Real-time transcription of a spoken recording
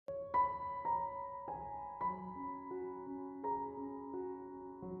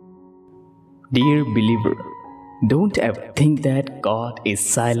Dear believer, don't ever think that God is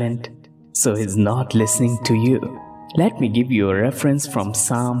silent, so He's not listening to you. Let me give you a reference from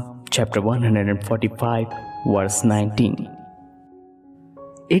Psalm chapter 145, verse 19.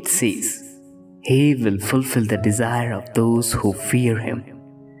 It says, He will fulfill the desire of those who fear Him.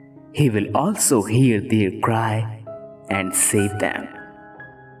 He will also hear their cry and save them.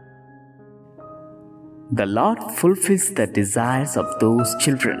 The Lord fulfills the desires of those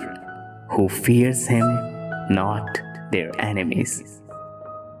children who fears Him, not their enemies.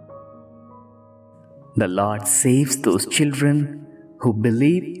 The Lord saves those children who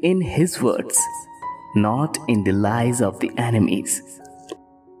believe in His words, not in the lies of the enemies.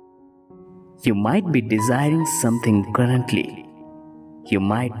 You might be desiring something currently. You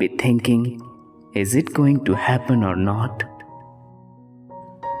might be thinking, is it going to happen or not?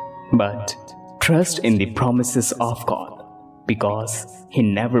 But trust in the promises of God, because He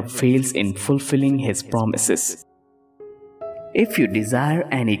never fails in fulfilling His promises. If you desire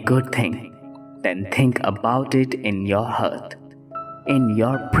any good thing, then think about it in your heart, in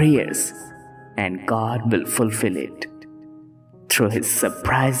your prayers, and God will fulfill it through His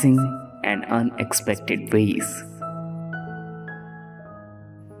surprising and unexpected ways.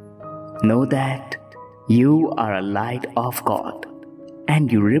 Know that you are a light of God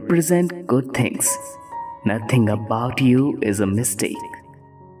and you represent good things. Nothing about you is a mistake.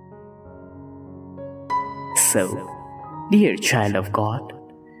 So, dear child of God,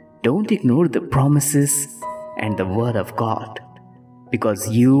 don't ignore the promises and the word of God, because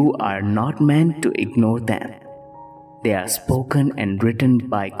you are not meant to ignore them. They are spoken and written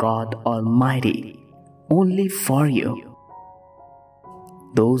by God Almighty only for you.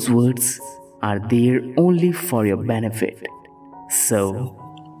 Those words are there only for your benefit. So,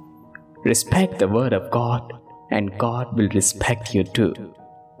 respect the word of God, and God will respect you too.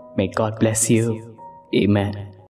 May God bless you. Amen.